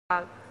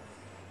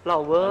หล่อ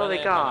เวอร์ไป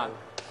ก่อน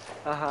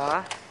ฮะ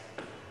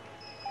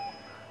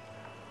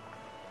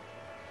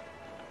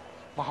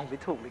มองไม่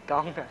ถูกในกล้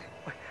องเลย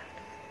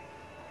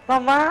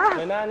มาเ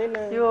ลยหน้านิด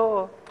นึงโย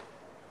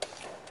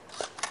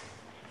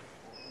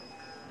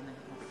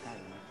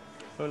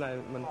ไม่เป็นไร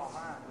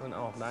มัน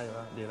ออกได้อยู่แ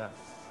ล้วดีละ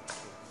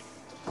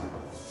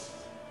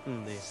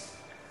ดี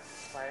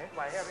ไห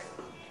วครับพี่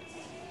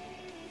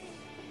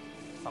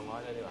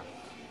200เลยดีกว่า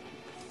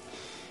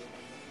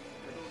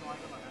ดูน้อย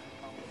กว่านะ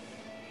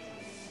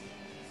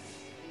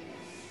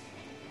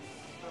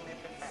ตัวนี้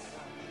เป็น8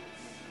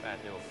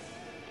อยู่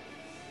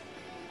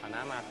เอาหน้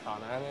ามาต่อ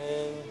นะ1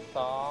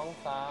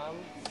 2 3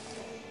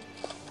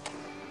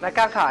รายก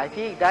ารขาย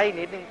พี่อีกได้อีก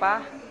นิดนึงปะ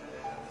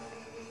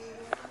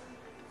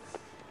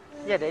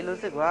อย่าได้รู้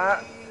สึกว่า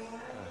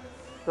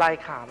ลาย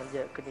ขามันเย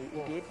อะขึ้นอี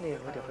กนิดนึง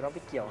เดี๋ยวเราต้องไป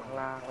เกี่ยวข้าง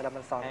ล่างเวลามั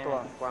นซ้อนตัว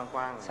ก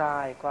ว้างใช่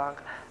กว้าง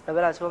แล้วเว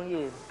ลาช่วง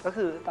ยืนก็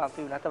คือตาม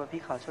ฟิลนะแต่ว่า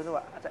พี่ขอช่วงจังหว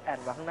ะอาจจะแอน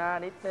ไว้ข้างหน้า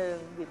นิดนึง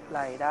บิดไห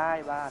ล่ได้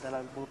บ้างแต่เรา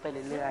บู๊ไป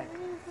เรื่อย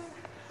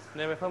ๆเ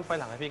นี่ยไปเพิ่มไฟ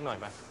หลังให้พี่หน่อย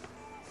ไหม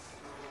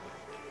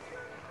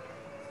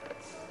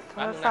โท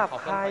รศัพท์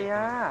ใคร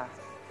อ่ะ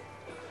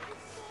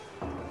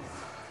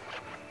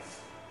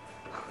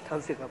ท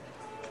ำเสียงแบบ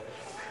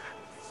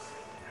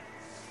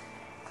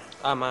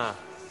มา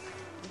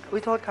อุ้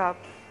ยโทษครับ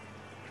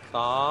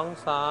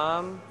2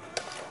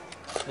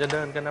 3อย่าเ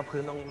ดินกันนะพื้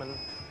นตรงนี้มัน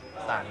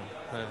สั่น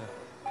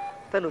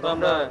แต่หนูต้อง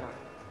เดิน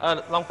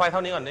ลองไฟเท่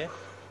านี้ก่อนดิ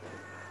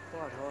ข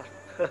อโทษ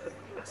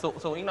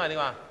สูงอีกหน่อยดี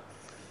กว่า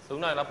สูง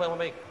หน่อยแล้วเพิ่มเข้า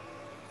ไปอีก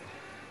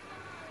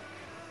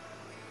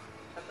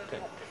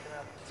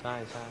ใช่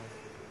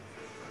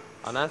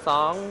เอานะ2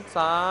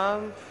 3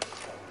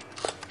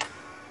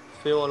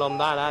ฟิลลม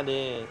ได้แล้ว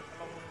ดี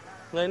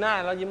เงยหน้า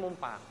แล้วยิ้มมุม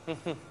ปาก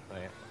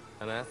เอ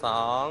านะ2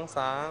 3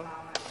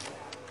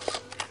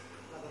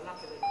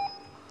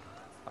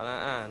เอานะ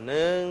1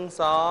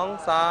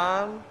 2 3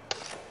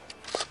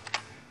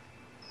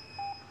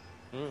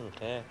โอ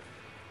เค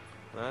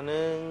นะ1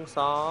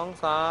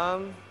 2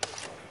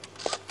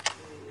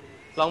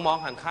 3ลองมอง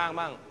หันข้าง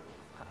บ้าง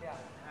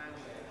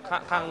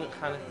ข้าง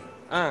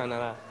นั่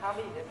นแหละข้ามไป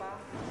อีกได้ปะ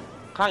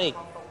ข้างอีก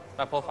แบ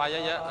บโปรไฟล์เ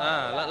ยอะๆ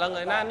แล้วเง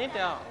ยหน้านิดเ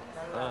ดียว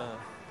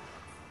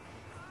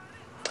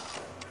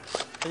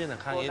ก็ยังหนั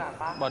งข้างอีก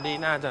บอดี้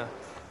น่าจ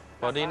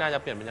ะ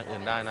เปลี่ยนเป็นอย่างอื่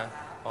นได้นะ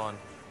ปอน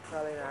อ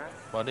ะไรนะ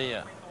บอดี้แ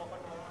ล้ว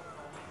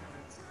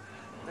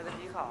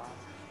พี่ขอ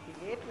อีก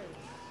นิดนึง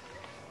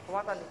เพราะว่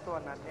าตอนนี้ตัว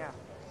นั้นเนี่ย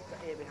จะ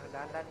เอไปทางด้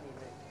านนี้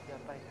เลยเดี๋ยว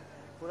ไป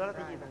พูดแล้วเรา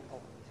จะยืนตรงผ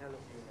มใช่หรื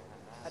อ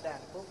ถ้าแดง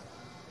ปุ๊บ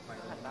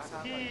หันหน้าข้า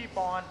งพี่ป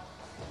อน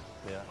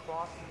เดี๋ยวบอ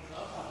ส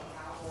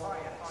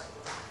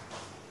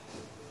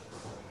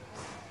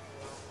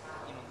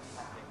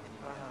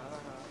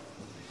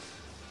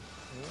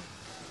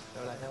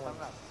อะไรแค่ว่า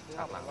ฉ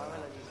ากหลังว่าเว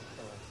ลายืน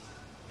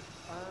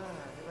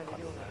นี่มัน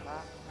ดูเหมือนว่า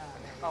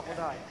ออกมา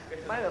หน่อย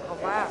ไม่แบบค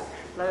ำว่า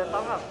เราจะต้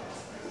องแบบ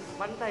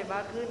มั่นใจมา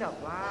กขึ้นแบบ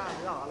ว่า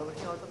เราบาง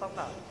ทีเขาจะต้องแ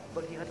บบบ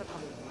างทีเขาจะท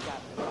ำอย่างนี้กัน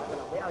แต่เ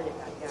ราไม่เอาอย่าง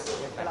นั้นไง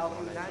แต่เรา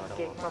คือหน้าเ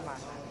ก๊กประมาณ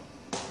นั้น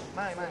ไ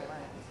ม่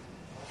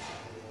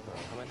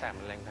ทำไมแตก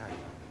มันแรงได้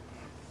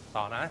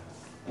ต่อนะ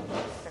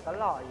แต่ก็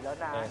หล่ออยู่แล้ว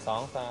นะ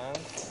2 3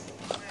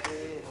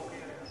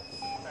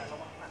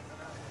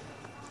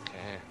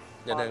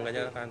อย่าเดินกันเ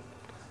ยอะแล้วกัน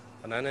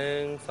ตอนนั้น1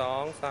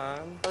 2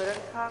 3ด้าน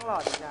ข้างหล่อ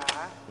ดีนะ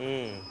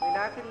มีห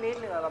น้าขึ้นนิด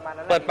นึงประมาณ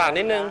นั้นเปิดปาก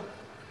นิดนึง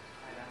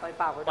ปล่อย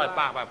ปา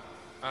กแบบ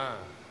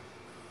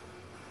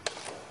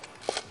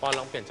ปอนล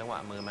องเปลี่ยนจังหวะ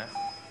มือไหม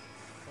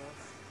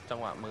จัง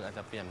หวะมืออาจจ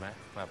ะเปลี่ยนไหม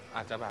แบบอ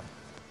าจจะแบบ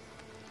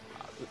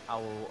เอา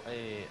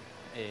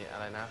อะ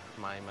ไรนะ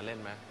ไมค์มาเล่น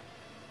ไหม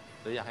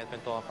หรืออยากให้เป็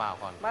นตัวเปล่า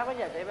ก่อนไม่ก็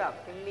อยากได้แบบ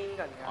นิ่งๆ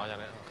ก่อนไงอยาก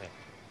ได้โอเค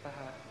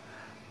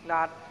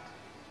นัด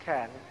แข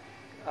น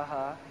เอา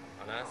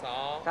นะ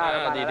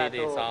ดี2 3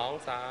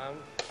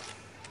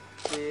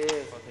ดี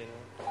2 3โอเค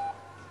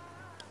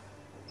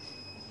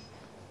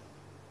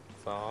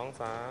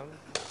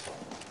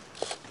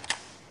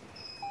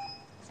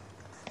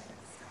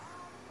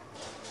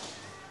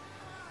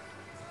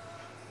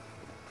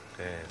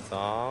2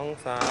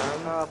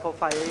 3โปรไ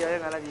ฟล์เยอะๆอย่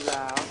างนั้นดีแ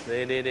ล้ว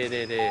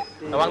ดี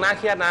ระวังหน้า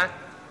เครียดนะ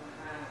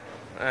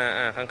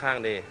ข้าง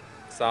ๆดี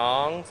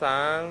2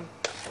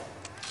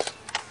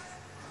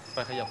 3ไป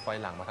ขยับไฟ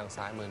หลังมาทาง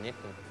ซ้ายมือนิด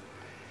นึง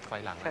ไฟ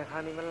หลังแขนข้า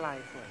งนี้มันลาย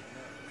สวย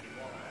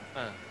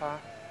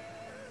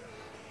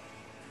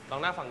ลอง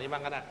หน้าฝั่งนี้บ้า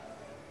งก็ได้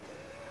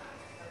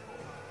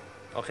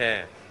โอเค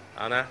เ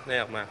อานะเนี่ย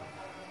ออกมา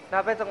น่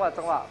าเป็นจังห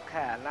วะแข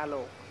นหน้าโล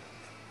ก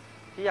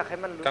ที่อยากให้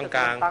มันรู้สึก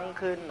ตั้ง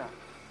ขึ้น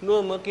นู่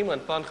นเมื่อกี้เหมือ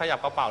นตอนขยับ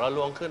กระเป๋าแล้ว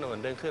ล้วงขึ้นเหมือ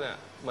นเดินขึ้น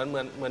เห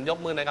มือนยก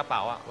มือในกระเป๋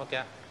าเมื่อ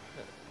กี้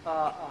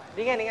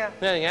นี่ไง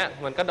เนี่ยอย่างเงี้ย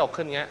เหมือนกระดก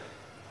ขึ้นเงี้ย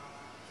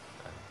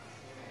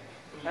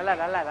นั่นแหละ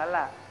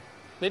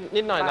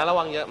นิดหน่อยนะระ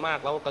วังเยอะมาก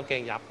แล้วกางเก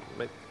งยับ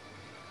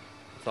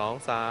2 32 3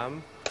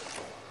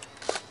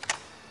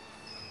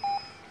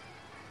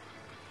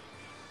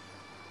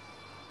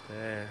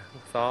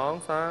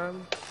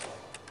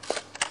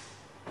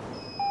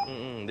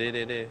ดี2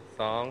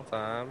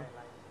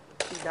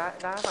 3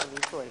ด้านฝั่ง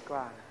นี้สวยก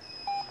ว่า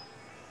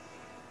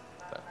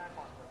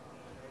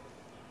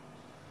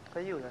ก็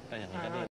อยู่นะ แต่อย่างนี้ก็ดี